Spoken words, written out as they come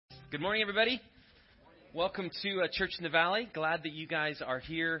Good morning, everybody. Welcome to Church in the Valley. Glad that you guys are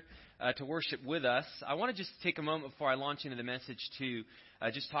here to worship with us. I want to just take a moment before I launch into the message to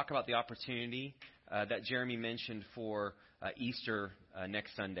just talk about the opportunity that Jeremy mentioned for Easter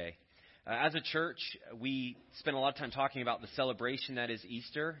next Sunday. As a church, we spend a lot of time talking about the celebration that is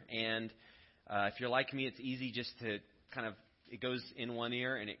Easter. And if you're like me, it's easy just to it goes in one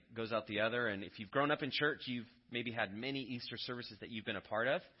ear and it goes out the other. And if you've grown up in church, you've maybe had many Easter services that you've been a part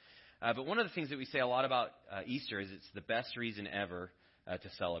of. But one of the things that we say a lot about Easter is it's the best reason ever to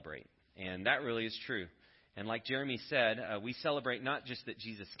celebrate. And that really is true. And like Jeremy said, we celebrate not just that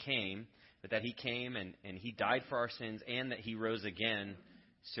Jesus came, but that he came and he died for our sins and that he rose again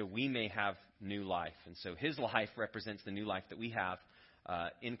so we may have new life. And so his life represents the new life that we have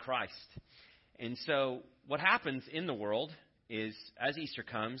in Christ. And so what happens in the world is as Easter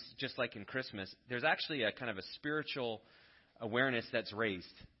comes, just like in Christmas, there's actually a kind of a spiritual awareness that's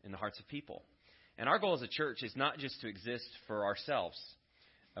raised in the hearts of people. And our goal as a church is not just to exist for ourselves.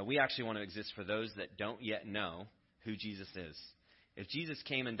 We actually want to exist for those that don't yet know who Jesus is. If Jesus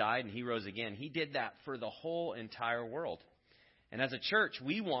came and died and he rose again, he did that for the whole entire world. And as a church,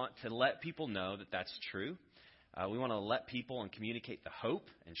 we want to let people know that that's true. We want to let people and communicate the hope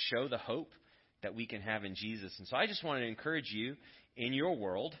and show the hope that we can have in Jesus. And so I just want to encourage you in your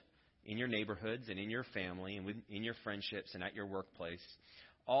world, in your neighborhoods and in your family and in your friendships and at your workplace,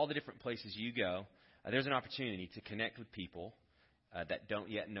 all the different places you go, there's an opportunity to connect with people that don't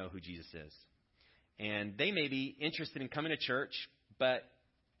yet know who Jesus is. And they may be interested in coming to church, but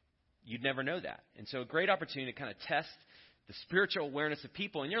you'd never know that. And so a great opportunity to kind of test the spiritual awareness of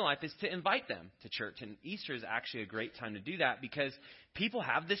people in your life is to invite them to church. And Easter is actually a great time to do that because people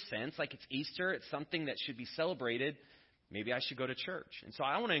have this sense like it's Easter, it's something that should be celebrated. Maybe I should go to church. And so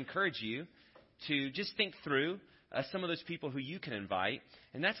I want to encourage you to just think through some of those people who you can invite.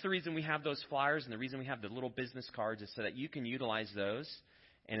 And that's the reason we have those flyers and the reason we have the little business cards is so that you can utilize those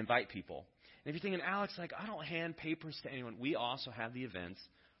and invite people. And if you're thinking, Alex, I don't hand papers to anyone, we also have the events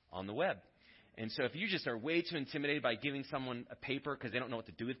on the web. And so if you just are way too intimidated by giving someone a paper because they don't know what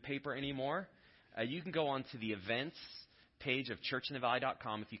to do with paper anymore, you can go on to the events page of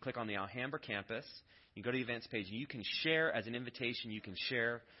churchinthevalley.com. If you click on the Alhambra campus, you go to the events page, and you can share as an invitation. You can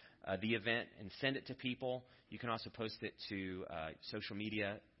share the event and send it to people. You can also post it to social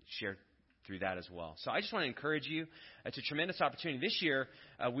media, share through that as well. So I just want to encourage you. It's a tremendous opportunity. This year,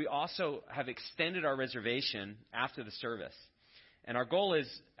 we also have extended our reservation after the service. And our goal is,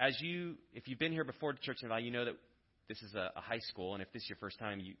 if you've been here before to Church in the Valley, you know that this is a high school. And if this is your first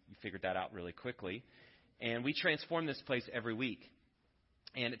time, you figured that out really quickly. And we transform this place every week.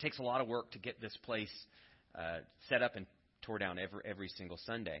 And it takes a lot of work to get this place set up and tore down every single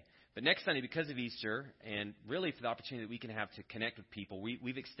Sunday. But next Sunday, because of Easter, and really for the opportunity that we can have to connect with people,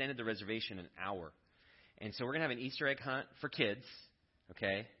 we've extended the reservation an hour. And so we're going to have an Easter egg hunt for kids,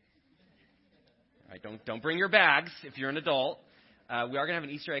 okay? All right, don't bring your bags if you're an adult. We are going to have an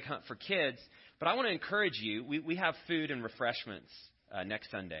Easter egg hunt for kids. But I want to encourage you, we have food and refreshments next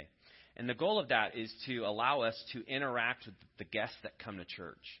Sunday. And the goal of that is to allow us to interact with the guests that come to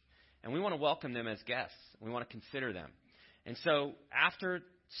church. And we want to welcome them as guests. We want to consider them. And so after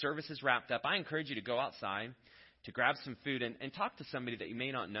service is wrapped up, I encourage you to go outside, to grab some food, and talk to somebody that you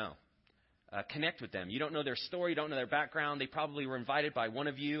may not know. Connect with them. You don't know their story. You don't know their background. They probably were invited by one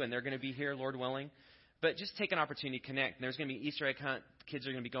of you, and they're going to be here, Lord willing. But just take an opportunity to connect. And there's going to be an Easter egg hunt. The kids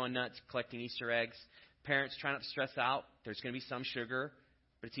are going to be going nuts collecting Easter eggs. Parents, try not to stress out. There's going to be some sugar,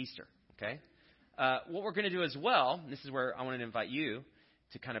 but it's Easter. Okay? What we're going to do as well, and this is where I want to invite you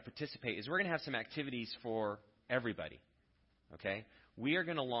to kind of participate, is we're going to have some activities for everybody. Okay? We are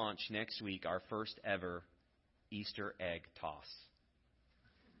going to launch next week our first ever Easter egg toss.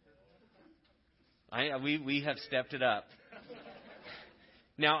 We have stepped it up.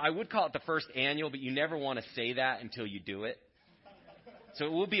 Now, I would call it the first annual, but you never want to say that until you do it. So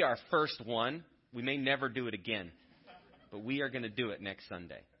it will be our first one. We may never do it again, but we are going to do it next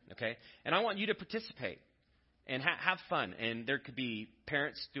Sunday. Okay? And I want you to participate and have fun. And there could be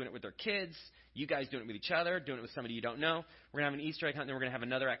parents doing it with their kids, you guys doing it with each other, doing it with somebody you don't know. We're going to have an Easter egg hunt, and then we're going to have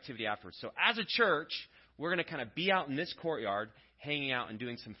another activity afterwards. So as a church, we're going to kind of be out in this courtyard, hanging out and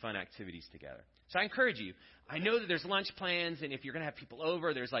doing some fun activities together. So I encourage you. I know that there's lunch plans, and if you're going to have people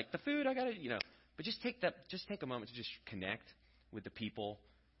over, there's like the food, but just take a moment to just connect with the people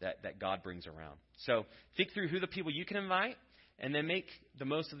that God brings around. So think through who the people you can invite, and then make the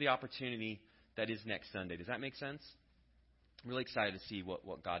most of the opportunity that is next Sunday. Does that make sense? I'm really excited to see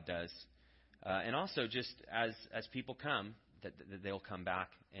what God does. And also just as people come, that they'll come back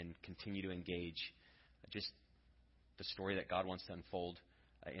and continue to engage just the story that God wants to unfold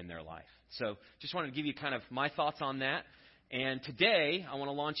in their life. So just wanted to give you kind of my thoughts on that. And today I want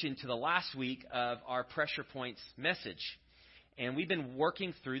to launch into the last week of our Pressure Points message. And we've been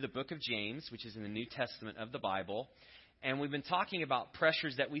working through the book of James, which is in the New Testament of the Bible. And we've been talking about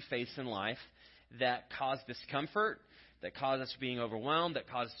pressures that we face in life that cause discomfort, that cause us being overwhelmed, that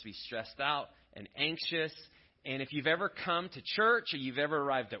cause us to be stressed out and anxious. And if you've ever come to church, or you've ever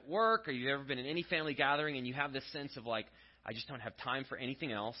arrived at work, or you've ever been in any family gathering and you have this sense of like, I just don't have time for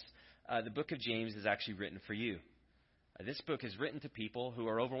anything else, the book of James is actually written for you. This book is written to people who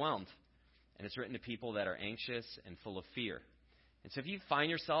are overwhelmed. And it's written to people that are anxious and full of fear. And so if you find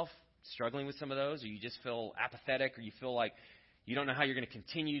yourself struggling with some of those, or you just feel apathetic, or you feel like you don't know how you're going to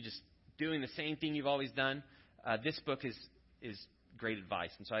continue just doing the same thing you've always done, this book is great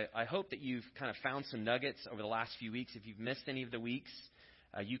advice. And so I hope that you've kind of found some nuggets over the last few weeks. If you've missed any of the weeks,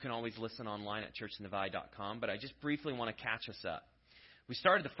 you can always listen online at churchinthevalley.com. But I just briefly want to catch us up. We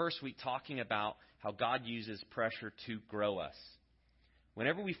started the first week talking about how God uses pressure to grow us.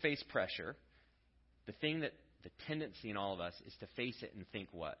 Whenever we face pressure, the tendency in all of us is to face it and think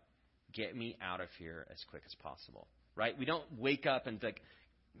what? Get me out of here as quick as possible, right? We don't wake up and think,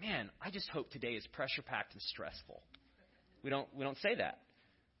 man, I just hope today is pressure-packed and stressful. We don't say that.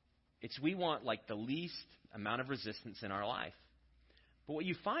 We want like the least amount of resistance in our life. But what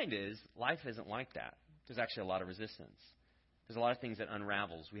you find is life isn't like that. There's actually a lot of resistance. There's a lot of things that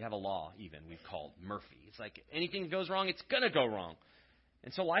unravels. We have a law even we've called Murphy. It's like anything that goes wrong, it's going to go wrong.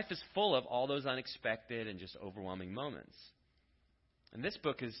 And so life is full of all those unexpected and just overwhelming moments. And this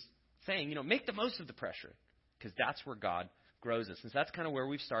book is saying, make the most of the pressure, because that's where God grows us. And so that's kind of where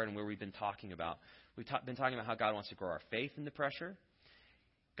we've started and where we've been talking about. We've been talking about how God wants to grow our faith in the pressure.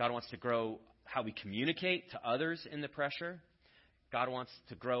 God wants to grow how we communicate to others in the pressure. God wants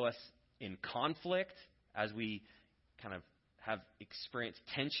to grow us in conflict as we kind of have experienced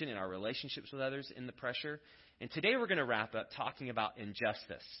tension in our relationships with others in the pressure. And today we're going to wrap up talking about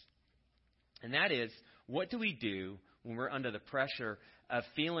injustice. And that is, what do we do when we're under the pressure of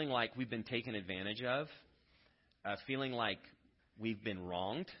feeling like we've been taken advantage of, feeling like we've been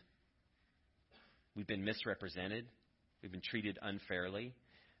wronged, we've been misrepresented, we've been treated unfairly.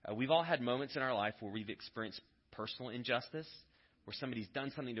 We've all had moments in our life where we've experienced personal injustice, where somebody's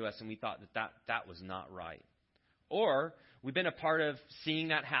done something to us and we thought that was not right. Or we've been a part of seeing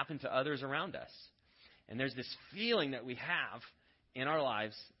that happen to others around us. And there's this feeling that we have in our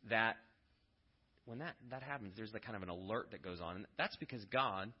lives that when that happens, there's the kind of an alert that goes on. And that's because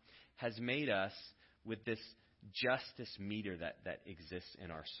God has made us with this justice meter that exists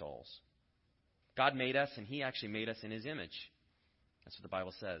in our souls. God made us, and He actually made us in His image. That's what the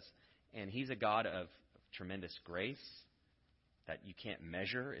Bible says. And He's a God of tremendous grace that you can't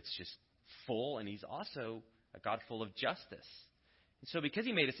measure. It's just full. And He's also a God full of justice. And so because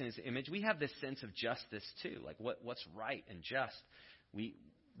He made us in His image, we have this sense of justice too. Like what's right and just we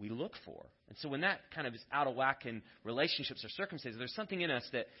look for. And so when that kind of is out of whack in relationships or circumstances, there's something in us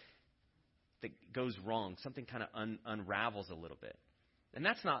that goes wrong. Something kind of unravels a little bit. And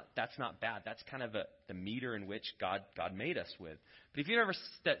that's not bad. That's kind of the meter in which God made us with. But if you've ever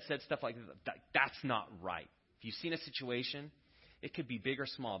said stuff like that's not right. If you've seen a situation, it could be big or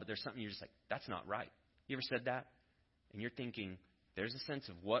small, but there's something you're just like, that's not right. You ever said that? And you're thinking, there's a sense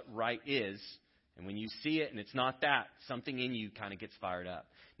of what right is, and when you see it and it's not that, something in you kind of gets fired up.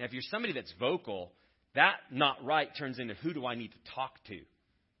 Now, if you're somebody that's vocal, that not right turns into who do I need to talk to,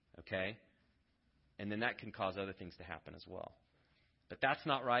 okay? And then that can cause other things to happen as well. But that's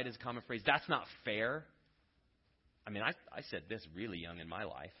not right is a common phrase. That's not fair. I mean, I said this really young in my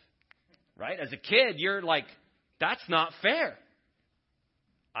life, right? As a kid, you're like, that's not fair.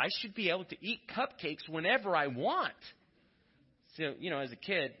 I should be able to eat cupcakes whenever I want. So, as a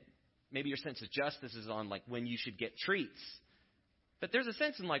kid, maybe your sense of justice is on like when you should get treats. But there's a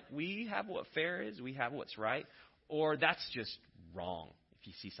sense in like we have what fair is, we have what's right, or that's just wrong. If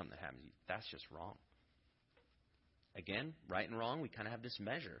you see something that happens, that's just wrong. Again, right and wrong, we kind of have this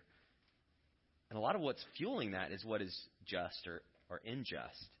measure. And a lot of what's fueling that is what is just or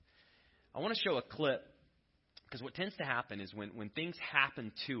unjust. I want to show a clip, because what tends to happen is when things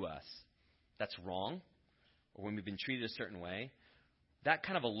happen to us that's wrong, or when we've been treated a certain way, that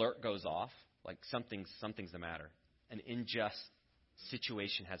kind of alert goes off, like something's the matter. An unjust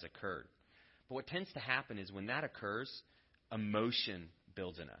situation has occurred. But what tends to happen is when that occurs, emotion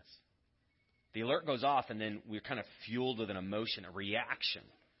builds in us. The alert goes off, and then we're kind of fueled with an emotion, a reaction.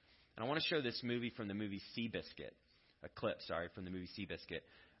 And I want to show this movie from the movie Seabiscuit, a clip, from the movie Seabiscuit.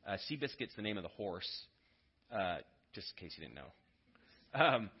 Seabiscuit's the name of the horse, just in case you didn't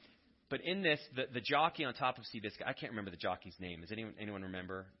know. But in this, the jockey on top of Seabiscuit, I can't remember the jockey's name. Does anyone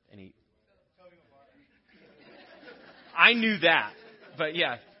remember? I knew that. But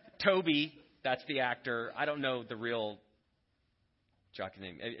yeah, Toby, that's the actor. I don't know the real jockey's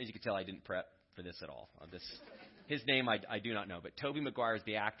name. As you can tell, I didn't prep for this at all. His name I do not know. But Toby Maguire is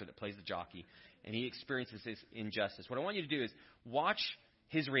the actor that plays the jockey, and he experiences this injustice. What I want you to do is watch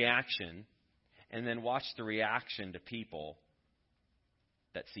his reaction, and then watch the reaction to people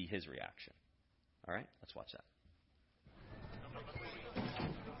that see his reaction. All right? Let's watch that.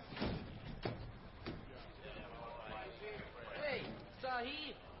 Hey,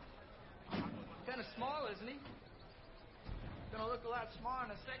 Sahib. Kind of small, isn't he? Gonna look a lot smaller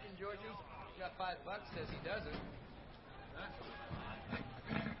in a second, Georgie. Got $5, says he doesn't. Huh?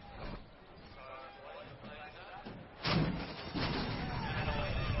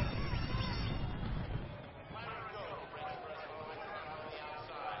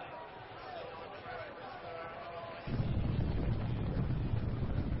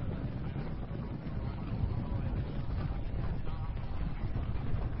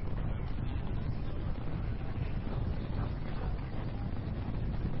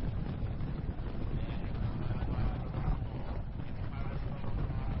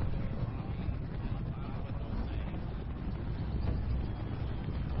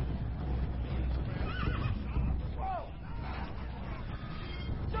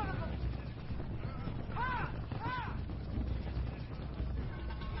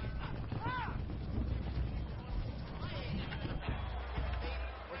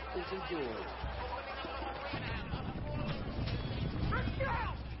 George. Let's go!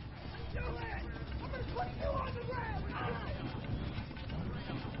 Do it! I'm gonna put you on the ground!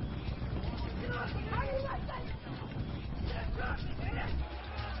 How do you like that?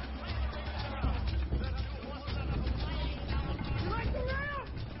 You like the round?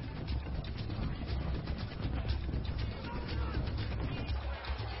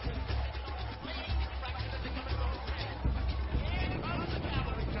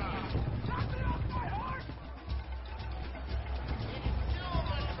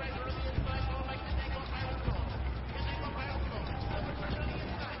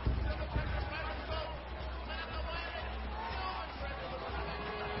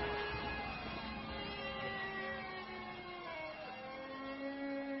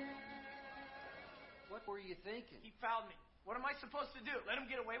 What were you thinking? He fouled me. What am I supposed to do? Let him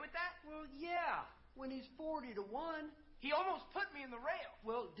get away with that? Well, yeah, when he's 40-1. He almost put me in the rail.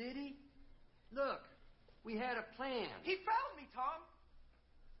 Well, did he? Look, we had a plan. He fouled me, Tom.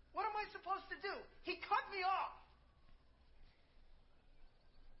 What am I supposed to do? He cut me off.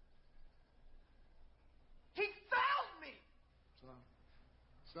 He fouled me.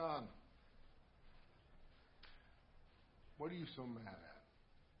 Son, what are you so mad at?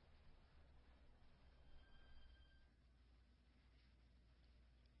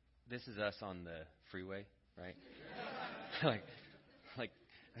 This is us on the freeway, right? like I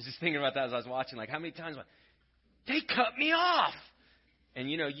was just thinking about that as I was watching. Like, how many times they cut me off, and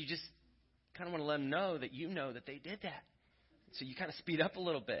you just kind of want to let them know that they did that. So you kind of speed up a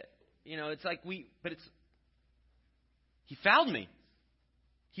little bit. It's like he fouled me.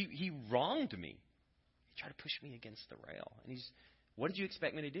 He wronged me. He tried to push me against the rail, and what did you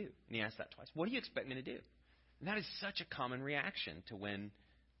expect me to do? And he asked that twice. What do you expect me to do? And that is such a common reaction to when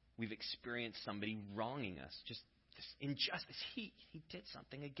we've experienced somebody wronging us. Just this injustice. He did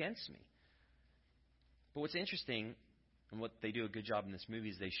something against me. But what's interesting, and what they do a good job in this movie,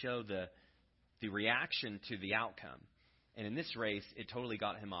 is they show the reaction to the outcome. And in this race, it totally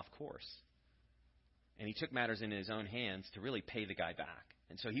got him off course. And he took matters into his own hands to really pay the guy back.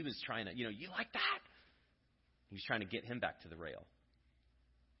 And so he was trying to, you like that? He was trying to get him back to the rail.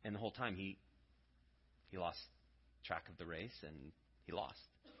 And the whole time he lost track of the race, and he lost.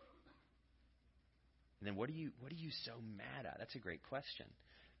 And then what are you so mad at? That's a great question.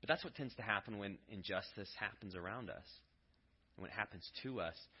 But that's what tends to happen when injustice happens around us. And when it happens to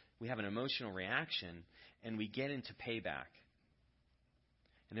us, we have an emotional reaction, and we get into payback.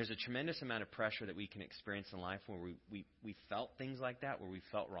 And there's a tremendous amount of pressure that we can experience in life where we felt things like that, where we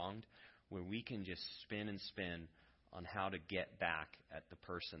felt wronged, where we can just spin and spin on how to get back at the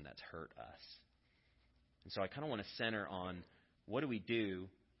person that's hurt us. And so I kind of want to center on what do we do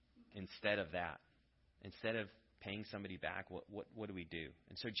instead of that? Instead of paying somebody back, what do we do?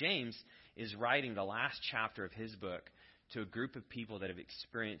 And so James is writing the last chapter of his book to a group of people that have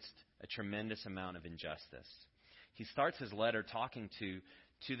experienced a tremendous amount of injustice. He starts his letter talking to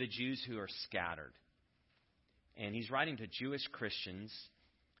the Jews who are scattered. And he's writing to Jewish Christians,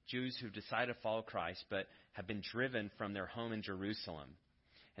 Jews who've decided to follow Christ, but have been driven from their home in Jerusalem.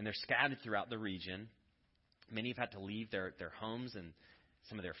 and they're scattered throughout the region. Many have had to leave their homes and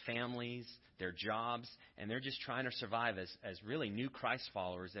some of their families, their jobs, and they're just trying to survive as really new Christ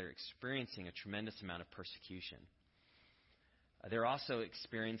followers that are experiencing a tremendous amount of persecution. They're also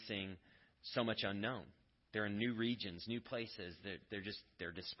experiencing so much unknown. They're in new regions, new places.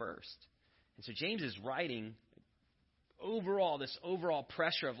 They're dispersed. And so James is writing this overall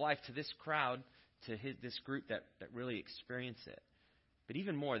pressure of life to this crowd, to this group that really experience it. But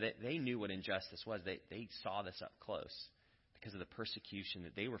even more, they knew what injustice was. They saw this up close because of the persecution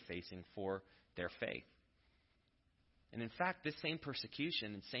that they were facing for their faith. And in fact, this same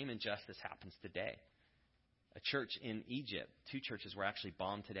persecution and same injustice happens today. A church in Egypt, 2 churches were actually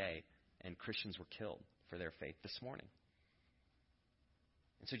bombed today, and Christians were killed for their faith this morning.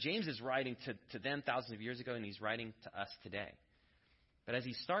 And so James is writing to them thousands of years ago, and he's writing to us today. But as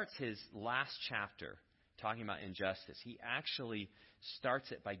he starts his last chapter talking about injustice, he actually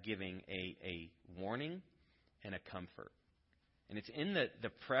starts it by giving a warning and a comfort. And it's in the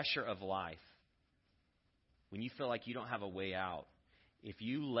pressure of life, when you feel like you don't have a way out, if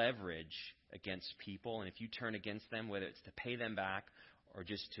you leverage against people and if you turn against them, whether it's to pay them back or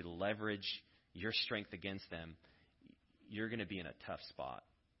just to leverage your strength against them, you're going to be in a tough spot.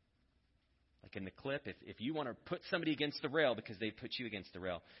 Like in the clip, if you want to put somebody against the rail because they put you against the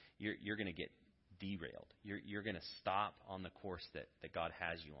rail, you're going to get derailed. You're going to stop on the course that God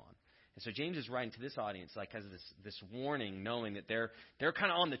has you on. And so James is writing to this audience like as this warning, knowing that they're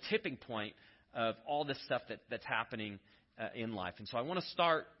kind of on the tipping point of all this stuff that's happening in life. And so I want to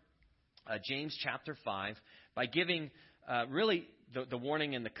start James chapter 5 by giving really the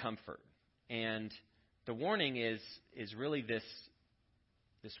warning and the comfort. And the warning is really this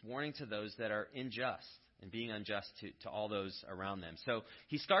warning to those that are unjust and being unjust to all those around them. So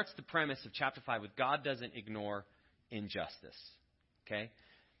he starts the premise of chapter 5 with God doesn't ignore injustice. Okay?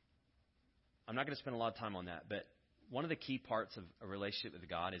 I'm not going to spend a lot of time on that, but one of the key parts of a relationship with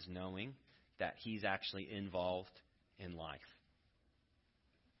God is knowing that he's actually involved in life.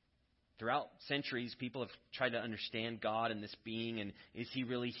 Throughout centuries, people have tried to understand God and this being, and is he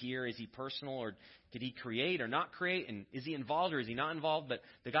really here? Is he personal, or did he create or not create? And is he involved or is he not involved? But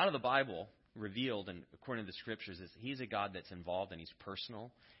the God of the Bible revealed, and according to the Scriptures, is he's a God that's involved and he's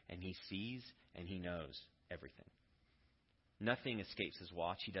personal and he sees and he knows everything. Nothing escapes his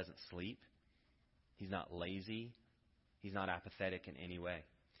watch. He doesn't sleep. He's not lazy. He's not apathetic in any way.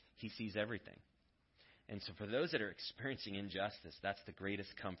 He sees everything. And so for those that are experiencing injustice, that's the greatest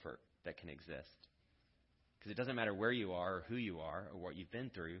comfort that can exist. Because it doesn't matter where you are or who you are or what you've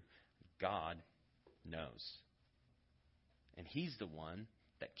been through, God knows. And he's the one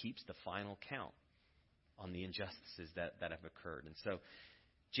that keeps the final count on the injustices that have occurred. And so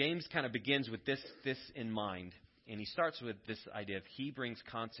James kind of begins with this in mind, and he starts with this idea of he brings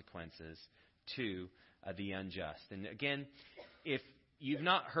consequences to the unjust. And again, if you've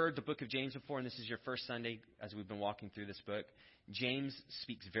not heard the book of James before, and this is your first Sunday as we've been walking through this book, James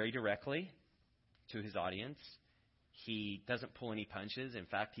speaks very directly to his audience. He doesn't pull any punches. In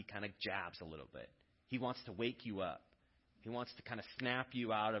fact, he kind of jabs a little bit. He wants to wake you up. He wants to kind of snap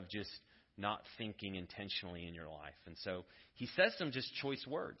you out of just not thinking intentionally in your life. And so he says some just choice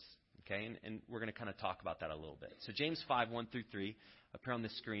words, okay? And we're going to kind of talk about that a little bit. So James 5, 1 through 3, up here on the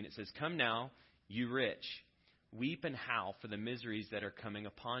screen, it says, "Come now, you rich, weep and howl for the miseries that are coming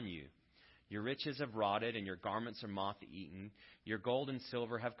upon you. Your riches have rotted, and your garments are moth-eaten. Your gold and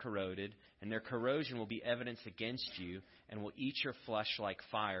silver have corroded, and their corrosion will be evidence against you, and will eat your flesh like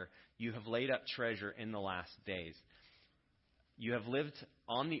fire. You have laid up treasure in the last days. You have lived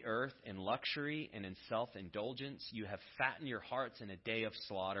on the earth in luxury and in self-indulgence. You have fattened your hearts in a day of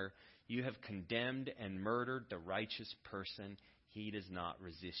slaughter. You have condemned and murdered the righteous person. He does not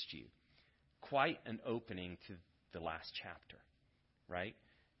resist you." Quite an opening to the last chapter, right?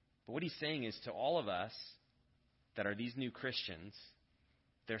 But what he's saying is to all of us that are these new Christians,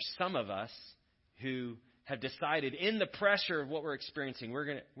 there's some of us who have decided in the pressure of what we're experiencing, we're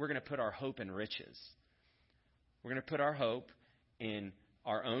going to put our hope in riches. We're going to put our hope in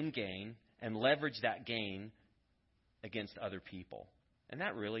our own gain and leverage that gain against other people. And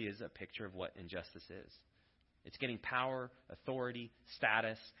that really is a picture of what injustice is. It's getting power, authority,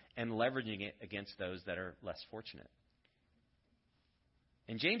 status, and leveraging it against those that are less fortunate.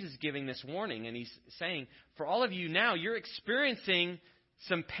 And James is giving this warning, and he's saying, for all of you now, you're experiencing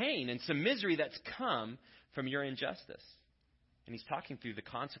some pain and some misery that's come from your injustice. And he's talking through the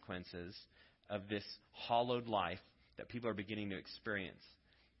consequences of this hollowed life that people are beginning to experience.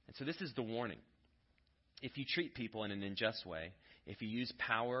 And so this is the warning. if you treat people in an unjust way, if you use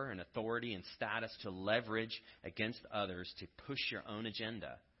power and authority and status to leverage against others to push your own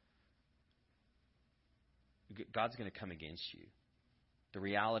agenda, God's going to come against you. The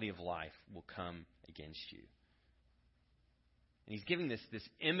reality of life will come against you. And he's giving this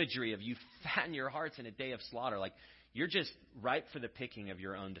imagery of you fatten your hearts in a day of slaughter. Like you're just ripe for the picking of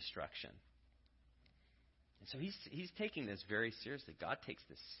your own destruction. And so he's taking this very seriously. God takes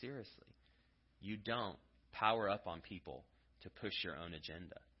this seriously. You don't power up on people to push your own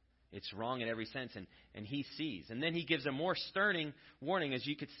agenda. It's wrong in every sense, and he sees. And then he gives a more stern warning, as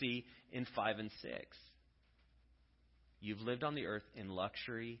you could see in 5 and 6. You've lived on the earth in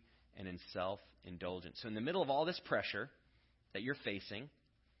luxury and in self-indulgence. So in the middle of all this pressure that you're facing,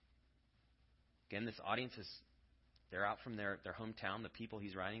 again, this audience they're out from their hometown, the people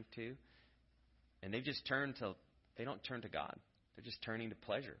he's writing to, and they don't turn to God. They're just turning to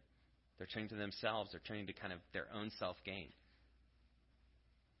pleasure. They're turning to themselves. They're turning to kind of their own self-gain.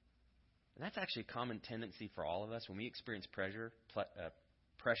 And that's actually a common tendency for all of us. When we experience pressure,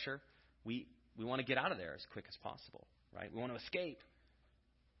 we want to get out of there as quick as possible, right? We want to escape.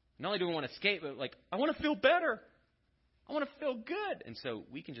 Not only do we want to escape, but I want to feel better. I want to feel good. And so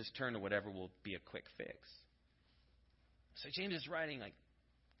we can just turn to whatever will be a quick fix. So James is writing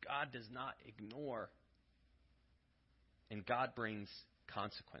God does not ignore, and God brings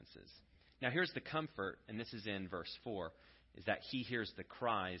consequences. Now here's the comfort, and this is in verse 4, is that he hears the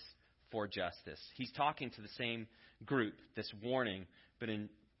cries for justice. He's talking to the same group, this warning, but in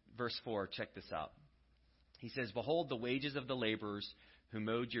verse 4, check this out. He says, "Behold, the wages of the laborers who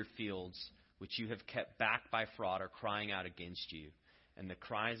mowed your fields, which you have kept back by fraud, are crying out against you, and the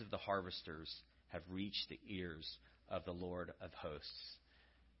cries of the harvesters have reached the ears of the Lord of hosts."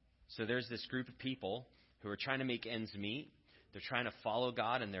 So there's this group of people who are trying to make ends meet. They're trying to follow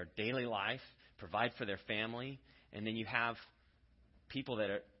God in their daily life, provide for their family, and then you have people that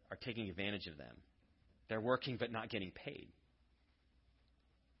are taking advantage of them. They're working but not getting paid.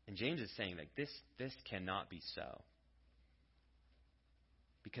 And James is saying this cannot be so.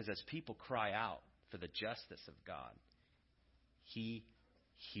 Because as people cry out for the justice of God, he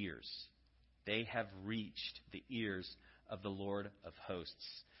hears. They have reached the ears of the Lord of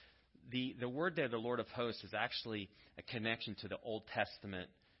hosts. The word there, the Lord of hosts, is actually a connection to the Old Testament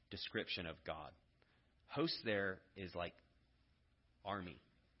description of God. Host there is like army,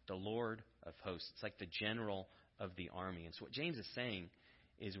 the Lord of hosts. It's like the general of the army. And so what James is saying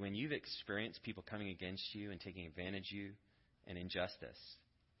is when you've experienced people coming against you and taking advantage of you and injustice,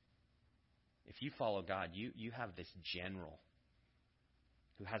 if you follow God, you have this general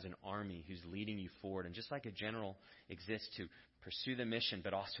who has an army who's leading you forward. And just like a general exists to pursue the mission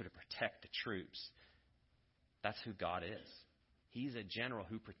but also to protect the troops, that's who God is. He's a general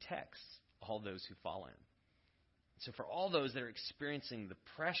who protects all those who follow him. So for all those that are experiencing the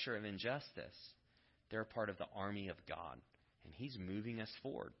pressure of injustice, they're a part of the army of God. And he's moving us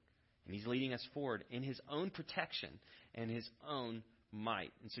forward. And he's leading us forward in his own protection and his own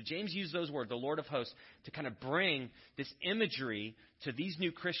might. And so James used those words, the Lord of hosts, to kind of bring this imagery to these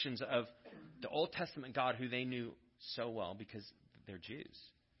new Christians of the Old Testament God who they knew so well because they're Jews.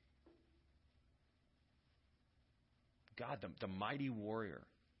 God, the mighty warrior,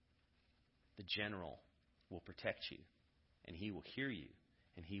 the general, will protect you, and he will hear you,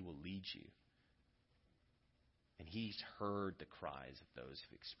 and he will lead you. And he's heard the cries of those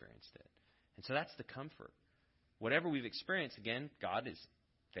who've experienced it. And so that's the comfort. Whatever we've experienced, again, God is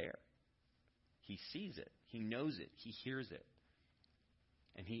there. He sees it. He knows it. He hears it.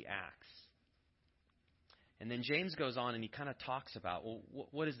 And he acts. And then James goes on and he kind of talks about, well,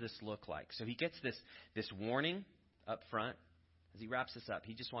 what does this look like? So he gets this warning up front. As he wraps this up,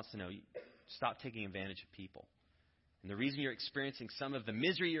 he just wants to know, stop taking advantage of people. And the reason you're experiencing some of the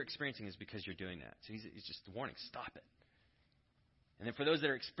misery you're experiencing is because you're doing that. So he's just warning, stop it. And then for those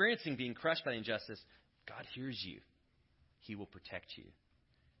that are experiencing being crushed by injustice, God hears you. He will protect you.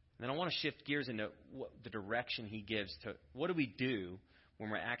 And then I want to shift gears into the direction he gives to what do we do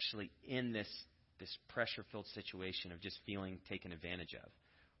when we're actually in this pressure-filled situation of just feeling taken advantage of,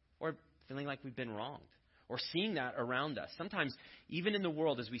 or feeling like we've been wronged, or seeing that around us. Sometimes, even in the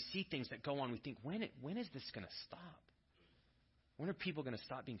world, as we see things that go on, we think, when is this going to stop? When are people going to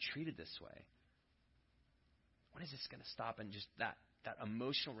stop being treated this way? When is this going to stop? And just that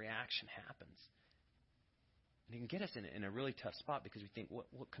emotional reaction happens. And it can get us in a really tough spot because we think,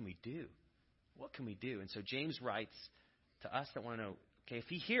 what can we do? What can we do? And so James writes to us that want to know, okay, if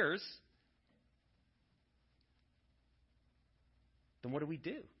he hears, then what do we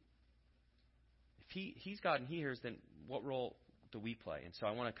do? If he's God and he hears, then what role do we play? And so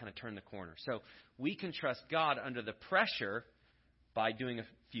I want to kind of turn the corner. So we can trust God under the pressure by doing a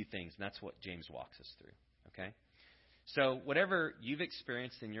few things, and that's what James walks us through. Okay? So whatever you've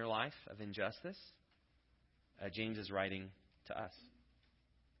experienced in your life of injustice, James is writing to us.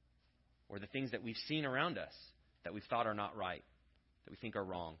 Or the things that we've seen around us that we've thought are not right, that we think are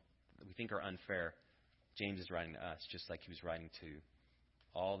wrong, that we think are unfair, James is writing to us, just like he was writing to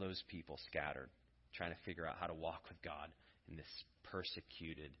all those people scattered, trying to figure out how to walk with God in this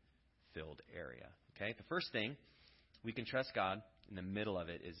persecuted-filled area. Okay? The first thing we can trust God in the middle of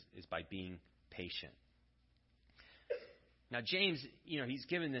it is by being patient. Now, James, he's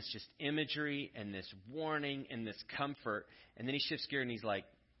given this just imagery and this warning and this comfort, and then he shifts gear and he's like,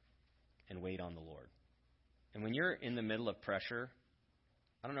 and wait on the Lord. And when you're in the middle of pressure,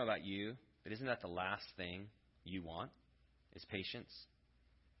 I don't know about you, but isn't that the last thing you want is patience?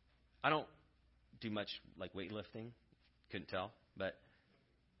 I don't do much like weightlifting, couldn't tell, but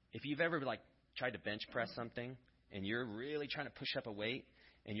if you've ever tried to bench press something and you're really trying to push up a weight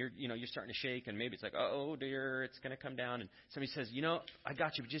and you're starting to shake and maybe it's like, oh dear, it's going to come down, and somebody says, I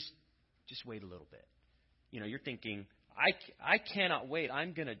got you, but just wait a little bit. You're thinking, I cannot wait.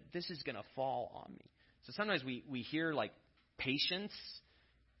 This is going to fall on me. So sometimes we hear like patience,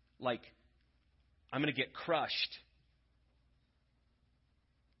 like I'm going to get crushed.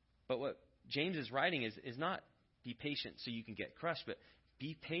 But what James is writing is not be patient so you can get crushed, but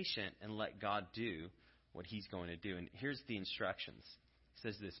be patient and let God do what he's going to do. And here's the instructions. It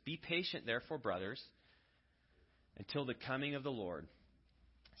says this: be patient, therefore, brothers, until the coming of the Lord.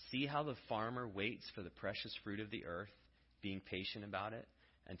 See how the farmer waits for the precious fruit of the earth, being patient about it,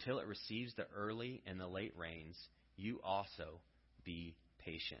 until it receives the early and the late rains. You also be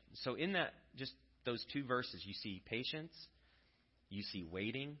patient. So in that, just those two verses, you see patience, you see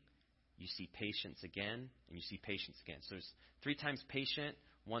waiting, you see patience again, and you see patience again. So there's 3 times patient,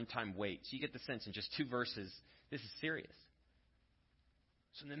 1 time wait. So you get the sense in just 2 verses, this is serious.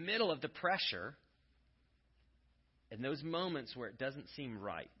 So in the middle of the pressure, in those moments where it doesn't seem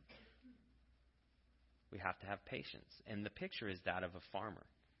right, we have to have patience. And the picture is that of a farmer.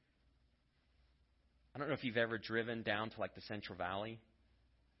 I don't know if you've ever driven down to like the Central Valley.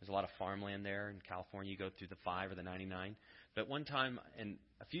 There's a lot of farmland there in California. You go through the 5 or the 99. But one time, and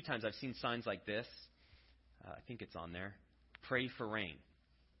a few times, I've seen signs like this. I think it's on there. Pray for rain.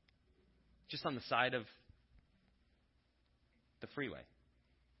 Just on the side of the freeway.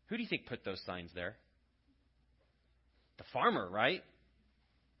 Who do you think put those signs there? The farmer, right?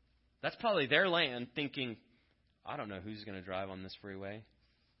 That's probably their land thinking, I don't know who's going to drive on this freeway,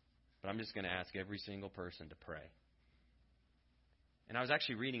 but I'm just going to ask every single person to pray. And I was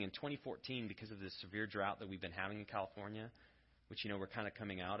actually reading in 2014, because of the severe drought that we've been having in California, which, we're kind of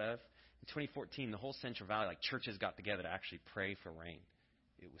coming out of. In 2014, the whole Central Valley, like churches got together to actually pray for rain.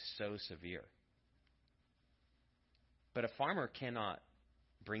 It was so severe. But a farmer cannot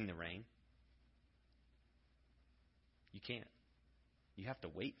bring the rain. You can't. You have to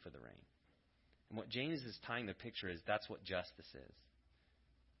wait for the rain. And what James is tying the picture is that's what justice is.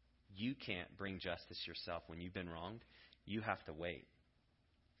 You can't bring justice yourself when you've been wronged. You have to wait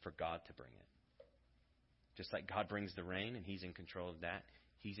for God to bring it. Just like God brings the rain and he's in control of that,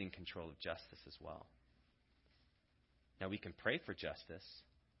 he's in control of justice as well. Now we can pray for justice,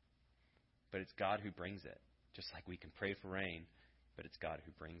 but it's God who brings it. Just like we can pray for rain, but it's God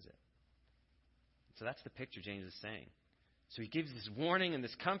who brings it. So that's the picture James is saying. So he gives this warning and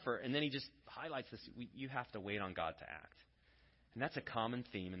this comfort, and then he just highlights this. You have to wait on God to act. And that's a common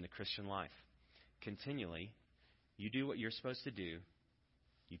theme in the Christian life. Continually, you do what you're supposed to do.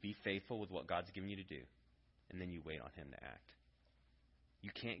 You be faithful with what God's given you to do. And then you wait on him to act.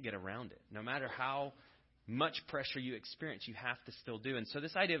 You can't get around it. No matter how much pressure you experience, you have to still do. And so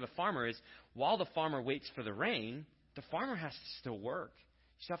this idea of a farmer is, while the farmer waits for the rain, the farmer has to still work.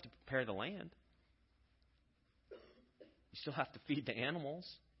 You still have to prepare the land. You still have to feed the animals.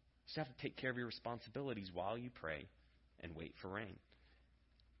 You still have to take care of your responsibilities while you pray and wait for rain.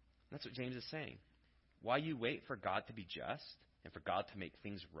 That's what James is saying. While you wait for God to be just and for God to make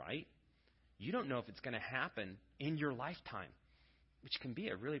things right, you don't know if it's going to happen in your lifetime, which can be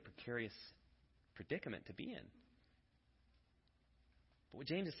a really precarious predicament to be in. But what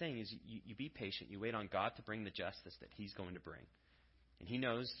James is saying is you be patient. You wait on God to bring the justice that he's going to bring. And he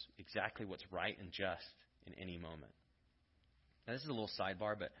knows exactly what's right and just in any moment. Now, this is a little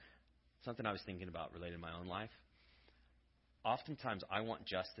sidebar, but something I was thinking about related to my own life. Oftentimes, I want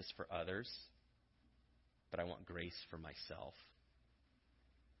justice for others, but I want grace for myself.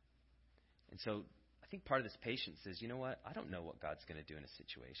 And so I think part of this patience is, you know what? I don't know what God's going to do in a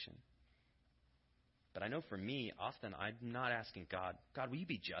situation. But I know for me, often I'm not asking God, God, will you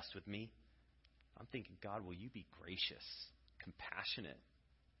be just with me? I'm thinking, God, will you be gracious, compassionate,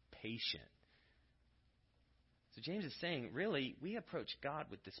 patient? So James is saying, really, we approach God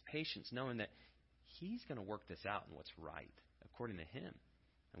with this patience, knowing that He's going to work this out in what's right, according to Him,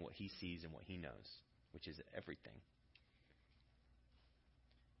 and what He sees and what He knows, which is everything.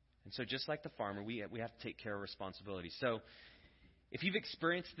 And so just like the farmer, we have to take care of responsibility. So if you've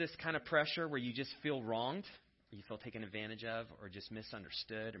experienced this kind of pressure where you just feel wronged, or you feel taken advantage of, or just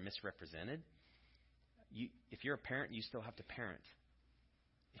misunderstood or misrepresented, if you're a parent, you still have to parent.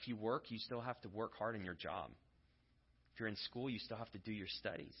 If you work, you still have to work hard in your job. If you're in school, you still have to do your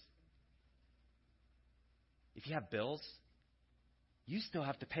studies. If you have bills, you still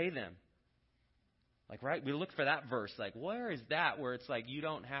have to pay them. Like, right? We look for that verse. Like, where is that where it's like you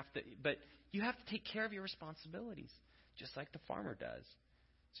don't have to, but you have to take care of your responsibilities, just like the farmer does.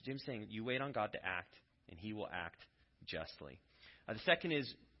 So Jim's saying you wait on God to act, and He will act justly. The second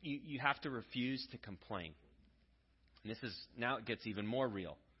is you have to refuse to complain. And this is, now it gets even more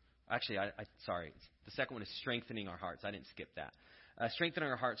real. Actually, sorry. The second one is strengthening our hearts. I didn't skip that. Strengthening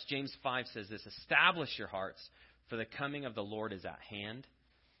our hearts. James 5 says this, establish your hearts, for the coming of the Lord is at hand.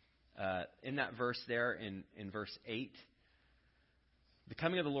 In that verse there, in verse 8, the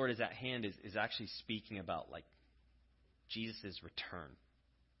coming of the Lord is at hand is actually speaking about like Jesus' return.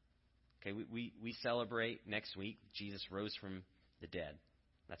 Okay, we celebrate next week Jesus rose from the dead.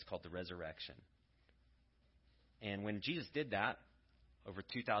 That's called the resurrection. And when Jesus did that over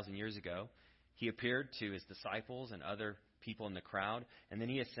 2,000 years ago, He appeared to His disciples and other people in the crowd, and then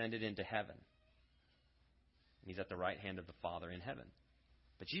He ascended into heaven. And He's at the right hand of the Father in heaven.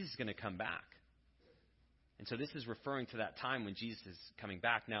 But Jesus is going to come back. And so this is referring to that time when Jesus is coming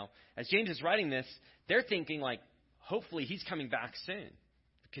back. Now, as James is writing this, they're thinking like, hopefully He's coming back soon,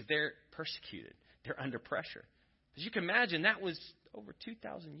 because they're persecuted. They're under pressure. As you can imagine, that was over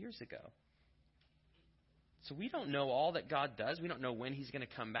 2,000 years ago. So we don't know all that God does. We don't know when He's going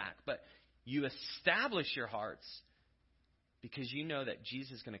to come back. But you establish your hearts because you know that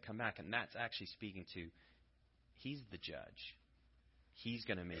Jesus is going to come back. And that's actually speaking to He's the judge. He's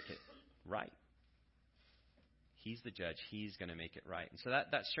going to make it right. He's the judge. He's going to make it right. And so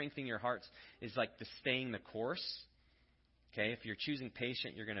that strengthening your hearts is like the staying the course. Okay, if you're choosing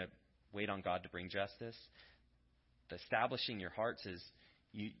patient, you're going to wait on God to bring justice. The establishing your hearts is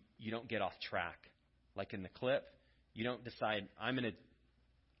you don't get off track. Like in the clip, you don't decide, I'm going to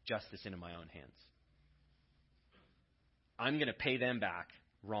justice into my own hands. I'm going to pay them back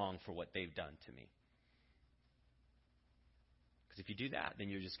wrong for what they've done to me. Because if you do that, then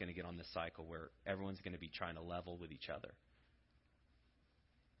you're just going to get on this cycle where everyone's going to be trying to level with each other.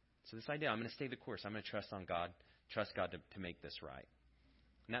 So this idea, I'm going to stay the course. I'm going to trust God to make this right.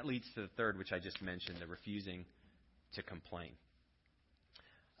 And that leads to the third, which I just mentioned, the refusing to complain.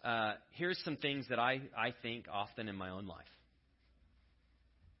 Here's some things that I think often in my own life.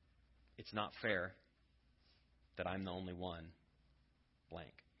 It's not fair that I'm the only one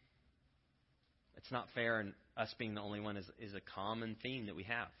blank. It's not fair, and us being the only one is a common theme that we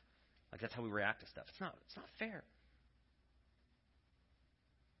have. Like that's how we react to stuff. It's not fair.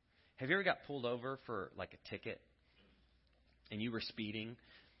 Have you ever got pulled over for like a ticket and you were speeding,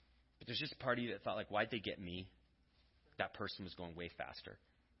 but there's just a part of you that thought like, why'd they get me? That person was going way faster.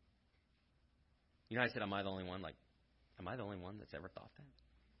 You know, I said, am I the only one? Like, am I the only one that's ever thought that?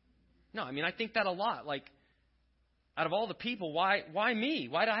 No, I mean, I think that a lot. Like, out of all the people, why me?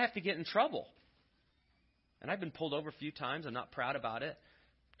 Why do I have to get in trouble? And I've been pulled over a few times. I'm not proud about it.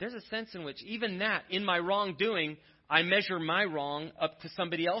 There's a sense in which even that, in my wrongdoing, I measure my wrong up to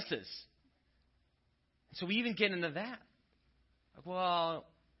somebody else's. So we even get into that. Like, well,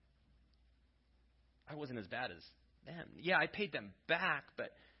 I wasn't as bad as them. Yeah, I paid them back,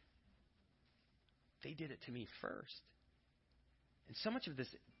 but they did it to me first. And so much of this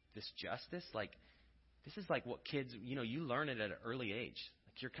justice, like, this is like what kids, you learn it at an early age.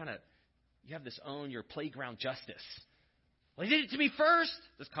 Like you have your playground justice. Well, they did it to me first.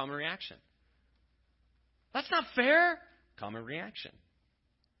 This common reaction. That's not fair. Common reaction.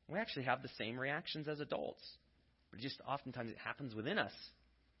 We actually have the same reactions as adults. But just oftentimes it happens within us.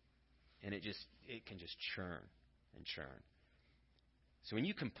 And it can just churn and churn. So when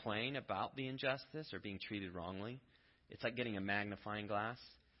you complain about the injustice or being treated wrongly, it's like getting a magnifying glass.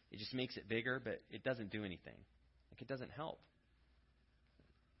 It just makes it bigger, but it doesn't do anything. Like it doesn't help.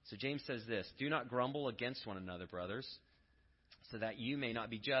 So James says this, do not grumble against one another, brothers, so that you may not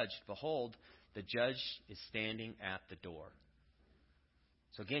be judged. Behold, the judge is standing at the door.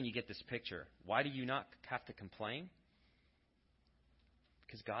 So again, you get this picture. Why do you not have to complain?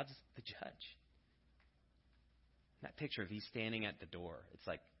 Because God's the judge. That picture of he's standing at the door, it's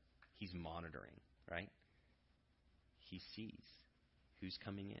like he's monitoring, right? He sees who's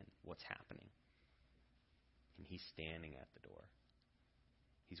coming in, what's happening. And he's standing at the door.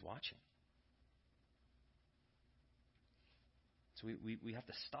 He's watching. So we have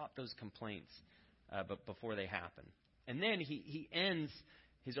to stop those complaints but before they happen. And then he ends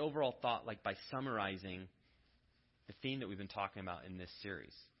his overall thought like by summarizing the theme that we've been talking about in this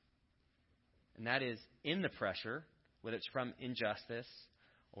series. And that is, in the pressure, whether it's from injustice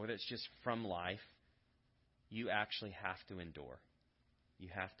or whether it's just from life, you actually have to endure. You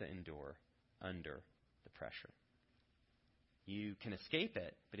have to endure under the pressure. You can escape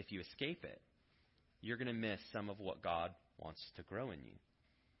it, but if you escape it, you're going to miss some of what God wants to grow in you.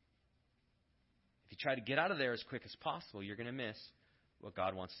 If you try to get out of there as quick as possible, you're going to miss what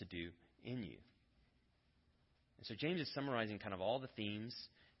God wants to do in you. And so James is summarizing kind of all the themes,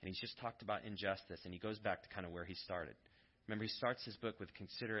 and he's just talked about injustice, and he goes back to kind of where he started. Remember, he starts his book with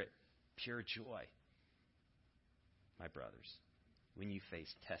 "Consider it pure joy, my brothers, when you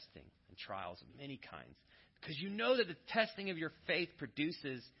face testing and trials of many kinds, because you know that the testing of your faith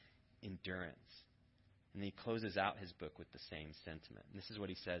produces endurance." And then he closes out his book with the same sentiment. And this is what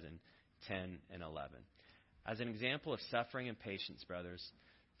he says in 10 and 11. "As an example of suffering and patience, brothers,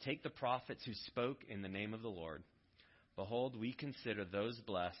 take the prophets who spoke in the name of the Lord. Behold, we consider those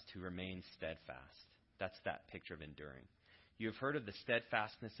blessed who remain steadfast." That's that picture of enduring. "You have heard of the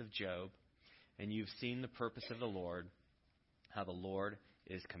steadfastness of Job, and you've seen the purpose of the Lord, how the Lord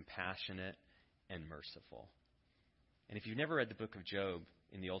is compassionate and merciful." And if you've never read the book of Job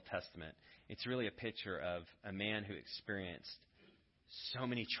in the Old Testament, it's really a picture of a man who experienced so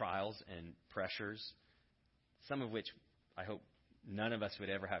many trials and pressures, some of which I hope none of us would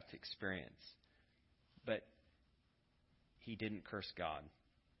ever have to experience. But he didn't curse God,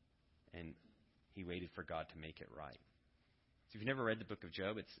 and he waited for God to make it right. So if you've never read the book of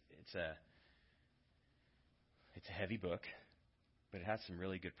Job, it's a heavy book, but it has some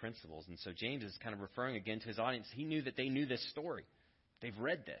really good principles. And so James is kind of referring again to his audience. He knew that they knew this story. They've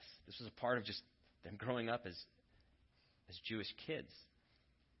read this. This was a part of just them growing up as Jewish kids.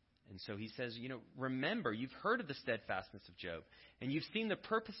 And so he says, remember, you've heard of the steadfastness of Job, and you've seen the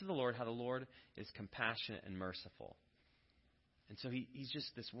purpose of the Lord, how the Lord is compassionate and merciful. And so he's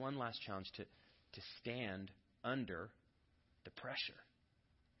just this one last challenge to stand under the pressure.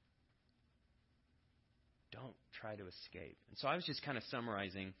 Don't try to escape. And so I was just kind of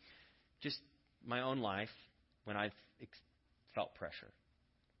summarizing just my own life when I've felt pressure.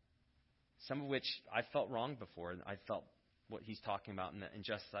 Some of which I felt wrong before, and I felt what he's talking about in the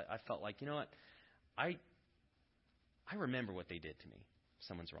injustice. I felt like, I remember what they did to me. If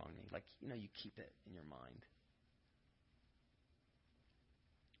someone's wronged me. Like, you keep it in your mind.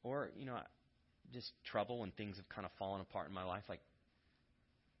 Or, just trouble when things have kind of fallen apart in my life. Like,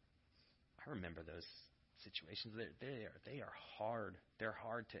 I remember those situations. They are hard. They're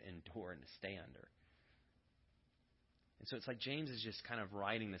hard to endure and to stay under. And so it's like James is just kind of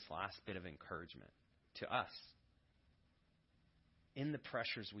writing this last bit of encouragement to us in the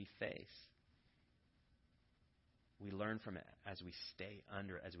pressures we face. We learn from it as we stay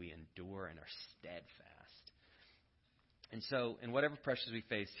under, as we endure and are steadfast. And so in whatever pressures we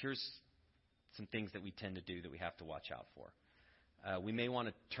face, here's some things that we tend to do that we have to watch out for. We may want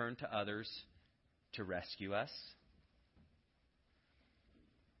to turn to others to rescue us.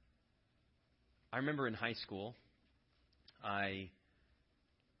 I remember in high school, I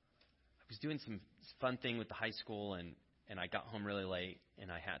was doing some fun thing with the high school, and I got home really late,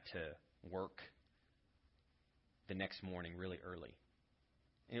 and I had to work the next morning really early.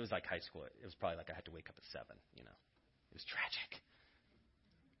 And it was like high school. It was probably like I had to wake up at 7, It was tragic.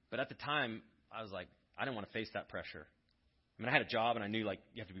 But at the time, I was like, I didn't want to face that pressure. I mean, I had a job, and I knew,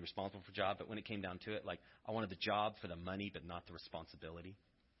 you have to be responsible for a job. But when it came down to it, I wanted the job for the money, but not the responsibility.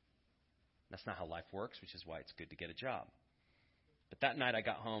 That's not how life works, which is why it's good to get a job. But that night, I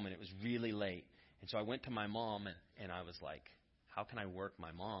got home, and it was really late. And so I went to my mom, and I was like, how can I work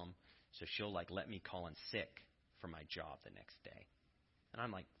my mom so she'll, let me call in sick for my job the next day? And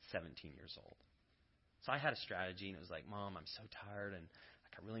I'm, 17 years old. So I had a strategy, and it was like, Mom, I'm so tired, and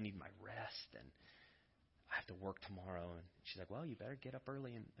I really need my rest, and I have to work tomorrow. And she's like, well, you better get up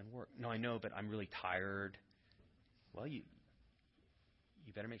early and work. No, I know, but I'm really tired. Well, you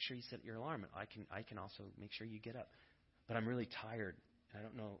better make sure you set your alarm. I can also make sure you get up. But I'm really tired, and I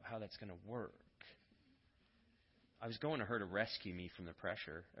don't know how that's going to work. I was going to her to rescue me from the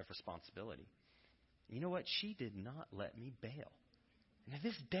pressure of responsibility. And you know what? She did not let me bail. And to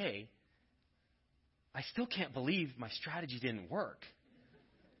this day, I still can't believe my strategy didn't work.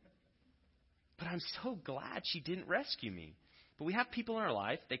 but I'm so glad she didn't rescue me. But we have people in our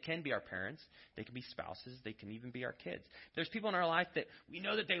life. They can be our parents. They can be spouses. They can even be our kids. There's people in our life that we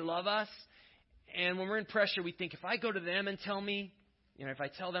know that they love us. And when we're in pressure, we think if I go to them and tell me, if I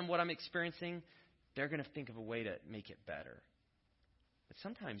tell them what I'm experiencing, they're going to think of a way to make it better. But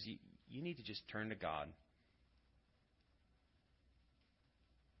sometimes you need to just turn to God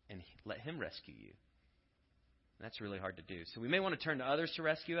and let Him rescue you. And that's really hard to do. So we may want to turn to others to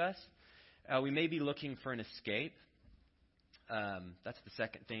rescue us. We may be looking for an escape. That's the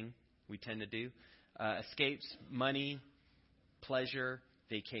second thing we tend to do. Escapes, money, pleasure,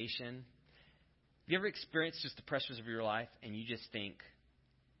 vacation. Have you ever experienced just the pressures of your life and you just think,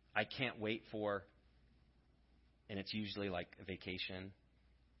 I can't wait for, and it's usually like a vacation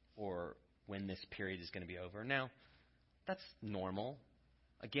or when this period is going to be over? Now, that's normal.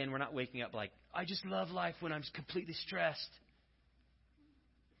 Again, we're not waking up like, I just love life when I'm completely stressed.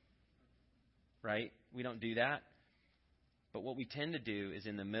 Right? We don't do that. But what we tend to do is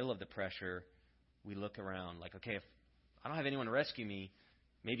in the middle of the pressure, we look around like, okay, if I don't have anyone to rescue me,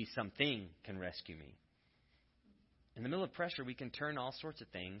 maybe something can rescue me. In the middle of pressure, we can turn all sorts of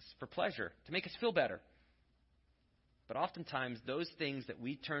things for pleasure, to make us feel better. But oftentimes, those things that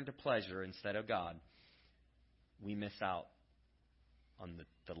we turn to pleasure instead of God, we miss out on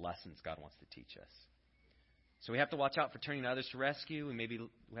the lessons God wants to teach us. So we have to watch out for turning to others to rescue.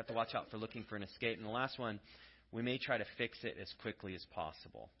 We have to watch out for looking for an escape. And the last one, we may try to fix it as quickly as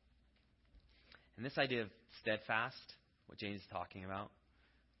possible. And this idea of steadfast, what James is talking about,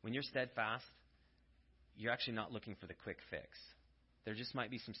 when you're steadfast, you're actually not looking for the quick fix. There just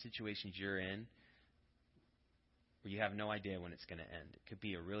might be some situations you're in where you have no idea when it's going to end. It could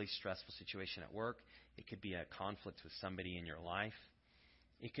be a really stressful situation at work. It could be a conflict with somebody in your life.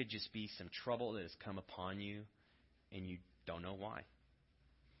 It could just be some trouble that has come upon you and you don't know why.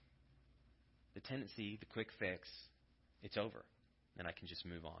 The tendency, the quick fix, it's over, and I can just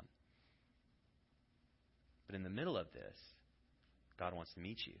move on. But in the middle of this, God wants to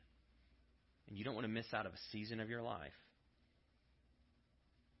meet you. And you don't want to miss out of a season of your life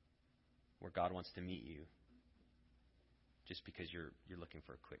where God wants to meet you just because you're looking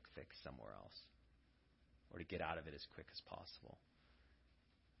for a quick fix somewhere else or to get out of it as quick as possible.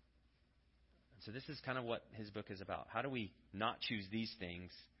 And so this is kind of what his book is about. How do we not choose these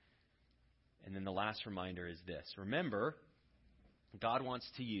things? And then the last reminder is this. Remember, God wants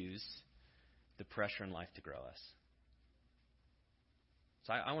to use the pressure in life to grow us.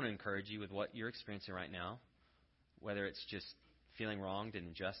 So I want to encourage you with what you're experiencing right now, whether it's just feeling wronged and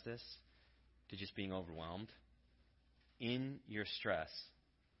injustice to just being overwhelmed. In your stress,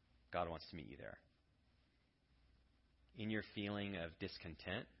 God wants to meet you there. In your feeling of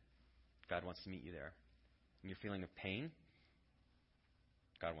discontent, God wants to meet you there. In your feeling of pain,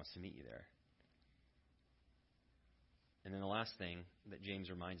 God wants to meet you there. And then the last thing that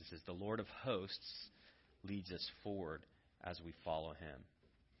James reminds us is the Lord of hosts leads us forward as we follow him.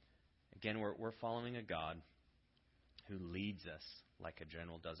 Again, we're following a God who leads us like a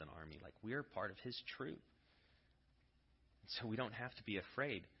general does an army. Like we're part of his troop. So we don't have to be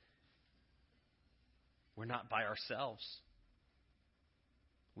afraid. We're not by ourselves.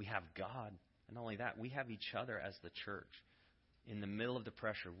 We have God. And not only that, we have each other as the church. In the middle of the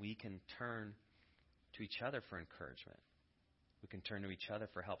pressure, we can turn to each other for encouragement. We can turn to each other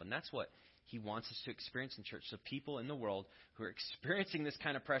for help. And that's what he wants us to experience in church. So people in the world who are experiencing this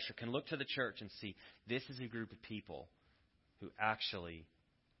kind of pressure can look to the church and see this is a group of people who actually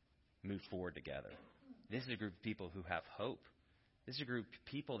move forward together. This is a group of people who have hope. This is a group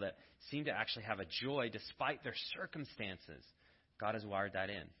of people that seem to actually have a joy despite their circumstances. God has wired that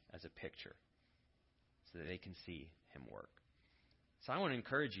in as a picture so that they can see him work. So I want to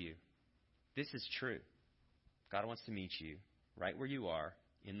encourage you. This is true. God wants to meet you right where you are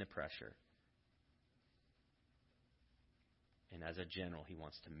in the pressure. And as a general, he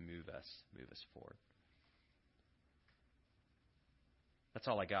wants to move us forward. That's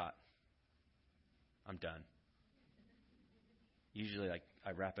all I got. I'm done. Usually,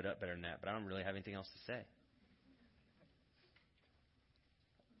 I wrap it up better than that, but I don't really have anything else to say.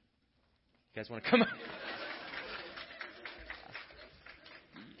 You guys want to come up?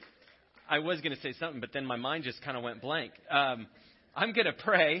 I was going to say something, but then my mind just kind of went blank. I'm going to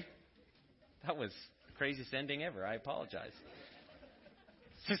pray. That was the craziest ending ever. I apologize.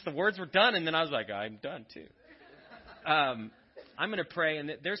 Just the words were done, and then I was like, I'm done too. I'm going to pray,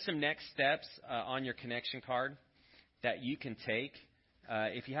 and there's some next steps on your connection card that you can take.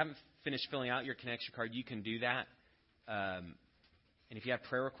 If you haven't finished filling out your connection card, you can do that. And if you have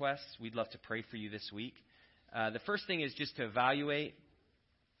prayer requests, we'd love to pray for you this week. The first thing is just to evaluate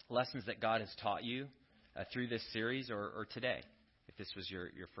lessons that God has taught you through this series or today, if this was your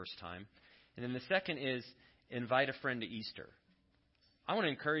first time. And then the second is invite a friend to Easter. I want to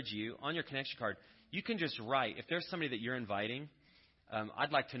encourage you, on your connection card, you can just write, if there's somebody that you're inviting,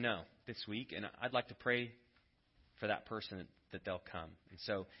 I'd like to know this week, and I'd like to pray for that person that they'll come. And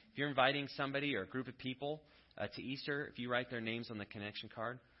so if you're inviting somebody or a group of people to Easter, if you write their names on the connection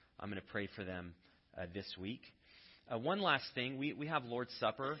card, I'm going to pray for them this week. One last thing, we have Lord's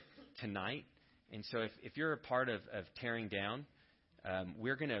Supper tonight, and so if you're a part of tearing down,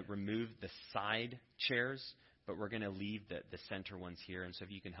 we're going to remove the side chairs, but we're going to leave the center ones here, and so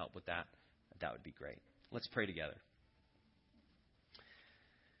if you can help with that, that would be great. Let's pray together.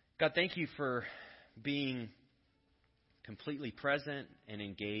 God, thank you for being completely present and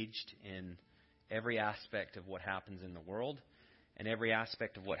engaged in every aspect of what happens in the world and every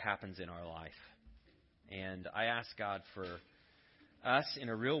aspect of what happens in our life. And I ask, God, for us in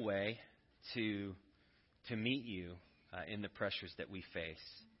a real way to meet you in the pressures that we face.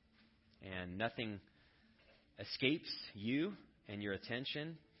 And nothing escapes you and your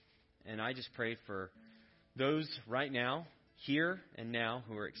attention. And I just pray for those right now, here and now,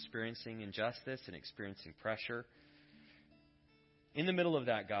 who are experiencing injustice and experiencing pressure. In the middle of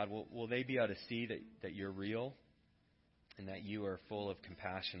that, God, will they be able to see that you're real and that you are full of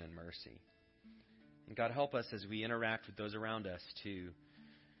compassion and mercy? And God, help us as we interact with those around us to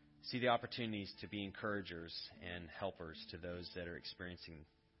see the opportunities to be encouragers and helpers to those that are experiencing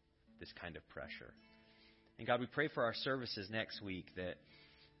this kind of pressure. And God, we pray for our services next week that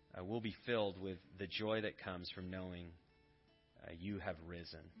we'll be filled with the joy that comes from knowing you have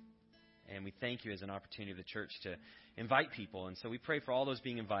risen. And we thank you as an opportunity of the church to invite people. And so we pray for all those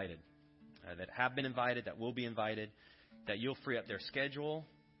being invited, that have been invited, that will be invited, that you'll free up their schedule,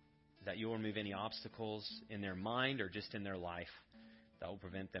 that you'll remove any obstacles in their mind or just in their life that will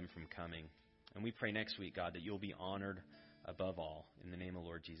prevent them from coming. And we pray next week, God, that you'll be honored above all. In the name of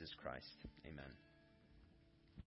Lord Jesus Christ, amen.